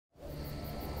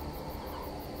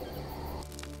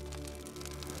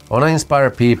I want to inspire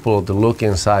people to look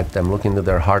inside them, look into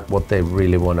their heart, what they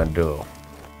really want to do.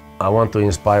 I want to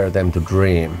inspire them to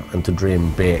dream and to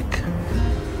dream big.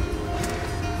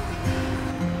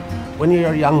 When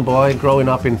you're a young boy growing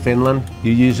up in Finland,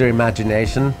 you use your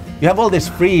imagination. You have all this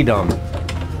freedom.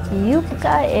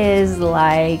 Jukka is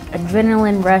like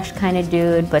adrenaline rush kind of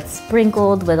dude, but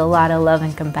sprinkled with a lot of love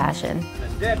and compassion.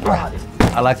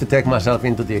 I like to take myself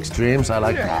into the extremes. I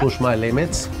like to push my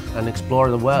limits and explore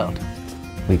the world.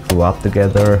 We grew up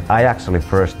together. I actually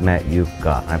first met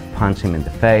Jukka. I punched him in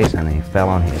the face and he fell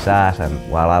on his ass, and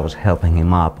while I was helping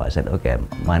him up, I said, okay,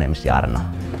 my name is Jarno.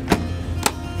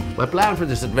 My plan for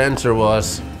this adventure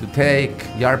was to take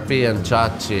Jarppi and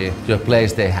Chachi to a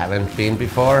place they haven't been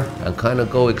before and kind of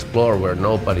go explore where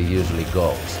nobody usually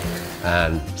goes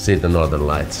and see the Northern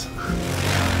Lights.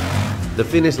 The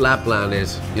Finnish Lapland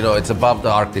is, it's above the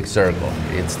Arctic Circle.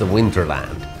 It's the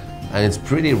winterland. And it's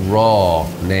pretty raw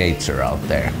nature out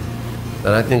there.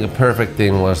 And I think a perfect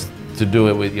thing was to do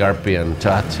it with Jarppi and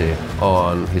Chachi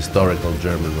on historical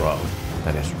German road.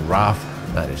 That is rough,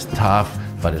 that is tough,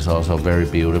 but it's also very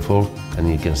beautiful, and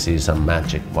you can see some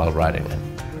magic while riding it.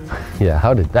 Yeah,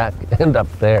 how did that end up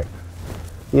there?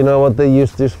 You know what they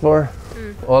use this for?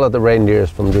 All of the reindeers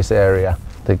from this area,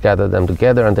 they gather them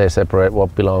together and they separate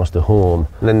what belongs to whom.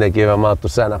 And then they give them out to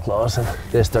Santa Claus and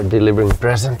they start delivering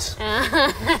presents.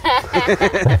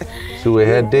 Should we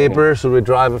head deeper? Should we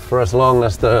drive it for as long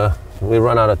as we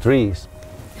run out of trees?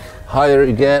 Higher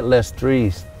you get, less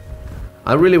trees.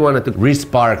 I really wanted to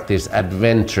re-spark this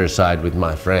adventure side with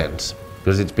my friends,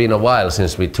 because it's been a while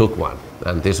since we took one,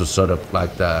 and this was sort of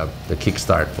like the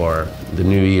kickstart for the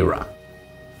new era.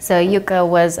 So Jukka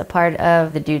was a part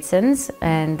of the Dudesons,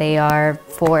 and they are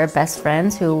four best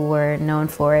friends who were known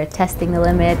for testing the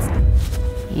limits.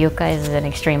 Jukka is an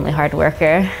extremely hard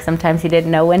worker. Sometimes he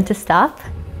didn't know when to stop.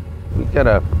 We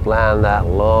gotta plan that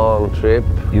long trip.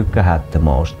 Jukka had the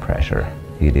most pressure.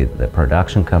 He did the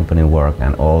production company work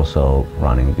and also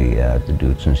running the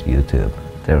Dudesons YouTube.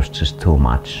 There was just too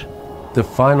much. The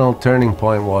final turning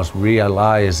point was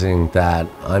realizing that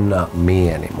I'm not me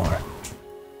anymore.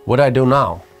 What do I do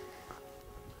now?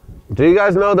 Do you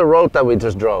guys know the road that we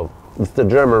just drove? It's the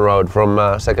German road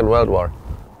from Second World War.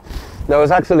 There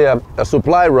was actually a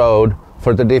supply road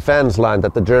for the defense line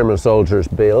that the German soldiers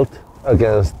built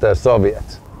against the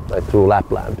Soviets, like through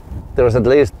Lapland. There was at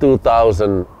least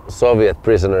 2,000 Soviet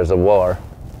prisoners of war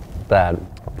that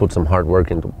put some hard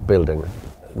work into building it.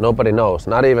 Nobody knows,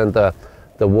 not even the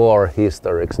war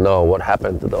historians know what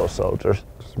happened to those soldiers.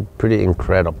 It's pretty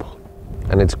incredible.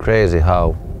 And it's crazy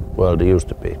how well it used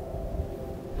to be.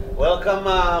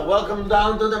 Welcome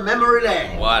down to the memory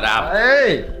lane. What up?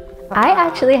 Hey! I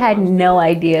actually had no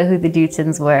idea who the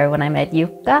Dudesons were when I met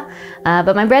Jukka,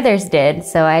 but my brothers did,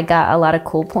 so I got a lot of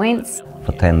cool points.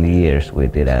 For 10 years we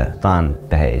did a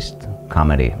stunt-based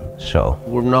comedy show.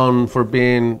 We're known for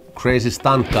being crazy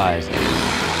stunt guys.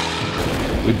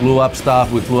 We blew up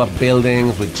stuff, we blew up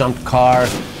buildings, we jumped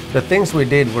cars. The things we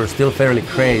did were still fairly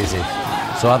crazy,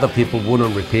 so other people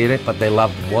wouldn't repeat it, but they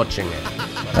loved watching it.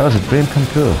 That was a dream come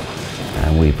true,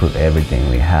 and we put everything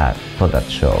we had for that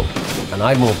show. And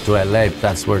I moved to LA,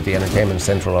 that's where the entertainment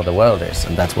central of the world is,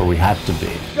 and that's where we had to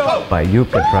be. Go! But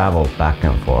Jukka traveled back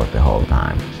and forth the whole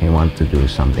time. He wanted to do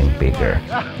something bigger.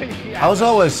 I was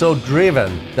always so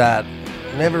driven that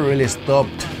I never really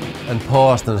stopped and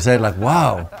paused and said like,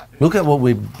 wow, look at what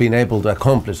we've been able to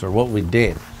accomplish or what we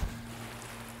did.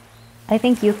 I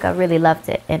think Jukka really loved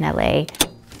it in LA.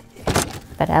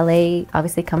 But LA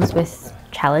obviously comes with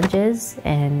challenges,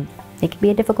 and it can be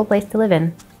a difficult place to live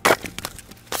in.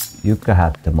 Jukka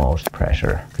had the most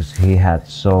pressure because he had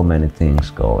so many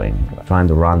things going. Trying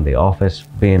to run the office,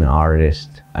 be an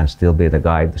artist, and still be the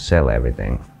guy to sell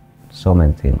everything. So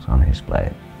many things on his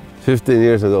plate. 15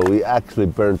 years ago, we actually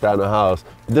burned down a house.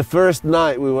 The first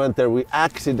night we went there, we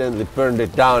accidentally burned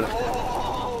it down.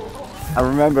 I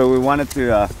remember we wanted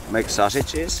to make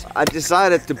sausages. I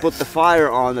decided to put the fire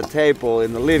on the table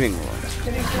in the living room.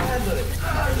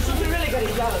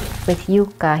 With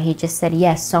Jukka, he just said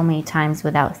yes so many times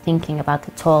without thinking about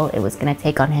the toll it was going to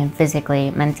take on him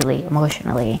physically, mentally,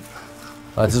 emotionally.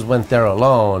 I just went there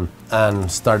alone and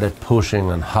started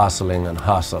pushing and hustling.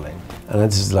 And it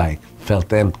just like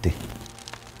felt empty.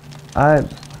 I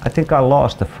think I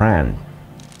lost a friend.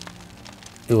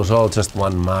 It was all just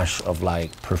one mash of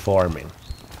like performing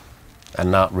and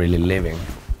not really living.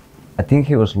 I think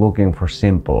he was looking for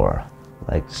simpler,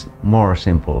 like more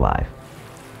simple life.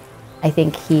 I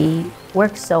think he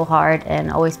works so hard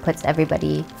and always puts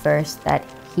everybody first that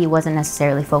he wasn't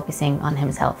necessarily focusing on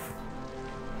himself.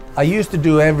 I used to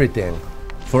do everything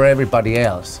for everybody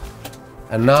else.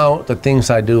 And now the things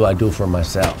I do for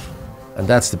myself. And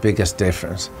that's the biggest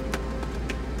difference.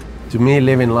 To me,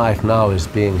 living life now is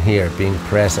being here, being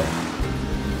present,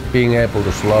 being able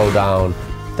to slow down.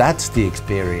 That's the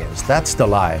experience, that's the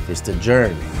life, it's the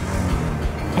journey.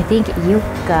 I think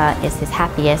Jukka is his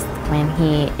happiest when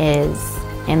he is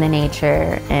in the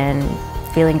nature and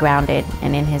feeling grounded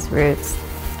and in his roots.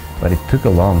 But it took a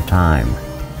long time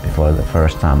before the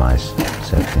first time I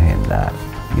said to him that,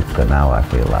 Jukka, now I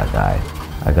feel like I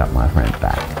got my friend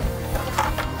back.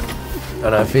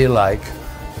 And I feel like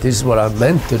this is what I'm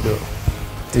meant to do.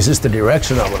 This is the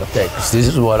direction I want to take. This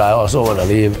is what I also want to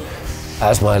leave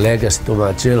as my legacy to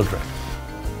my children.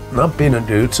 Not being a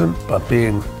Dudesen, but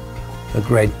being a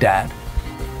great dad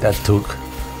that took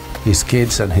his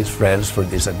kids and his friends for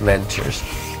these adventures.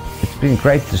 It's been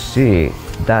great to see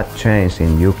that change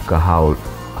in Jukka,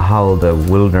 how the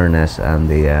wilderness and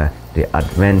the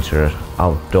adventure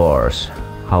outdoors,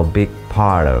 how big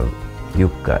part of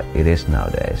Jukka it is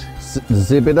nowadays.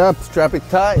 Zip it up, strap it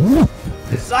tight.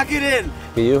 Suck it in!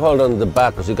 You hold on to the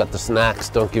back because you got the snacks,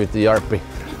 don't give it to Yarpi.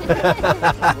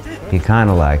 He kind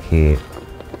of like he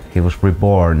was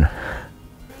reborn.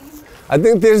 I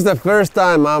think this is the first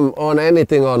time I'm on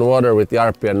anything on water with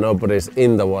Yarpi and nobody's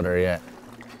in the water yet.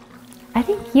 I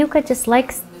think Jukka just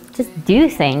likes to do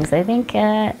things. I think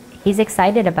he's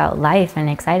excited about life and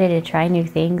excited to try new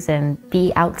things and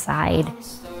be outside.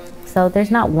 So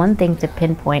there's not one thing to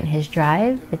pinpoint his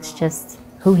drive, it's just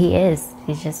who he is.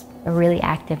 He's just a really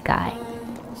active guy.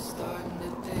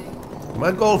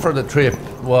 My goal for the trip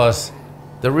was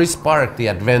to re-spark the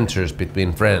adventures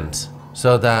between friends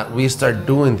so that we start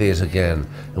doing these again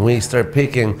and we start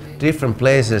picking different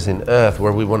places in Earth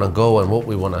where we want to go and what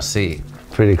we want to see.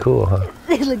 Pretty cool, huh?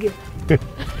 Look at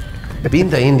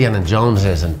Being the Indiana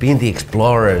Joneses and being the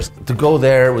explorers, to go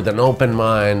there with an open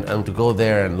mind and to go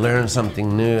there and learn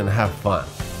something new and have fun.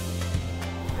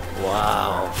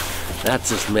 Wow, that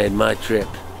just made my trip.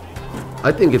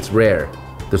 I think it's rare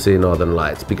to see Northern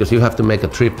Lights because you have to make a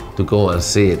trip to go and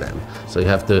see them. So you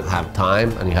have to have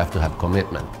time and you have to have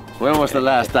commitment. When was the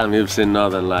last time you've seen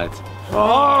Northern Lights?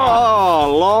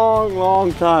 Oh,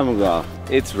 long time ago.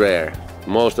 It's rare.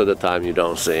 Most of the time you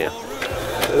don't see them.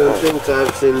 I don't think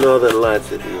I've seen Northern Lights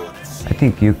with you. I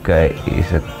think Jukka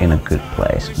is in a good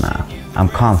place now. I'm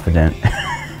confident.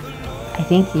 I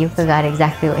think Jukka got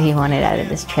exactly what he wanted out of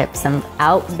this trip. Some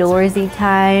outdoorsy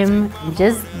time,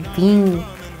 just being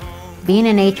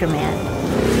a nature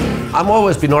man. I've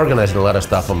always been organizing a lot of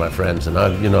stuff for my friends and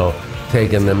I've,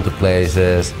 taken them to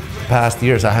places. The past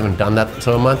years I haven't done that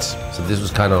so much, so this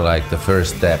was kind of like the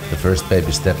first step, the first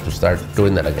baby step to start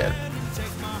doing that again.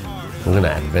 We're gonna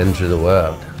adventure the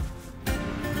world.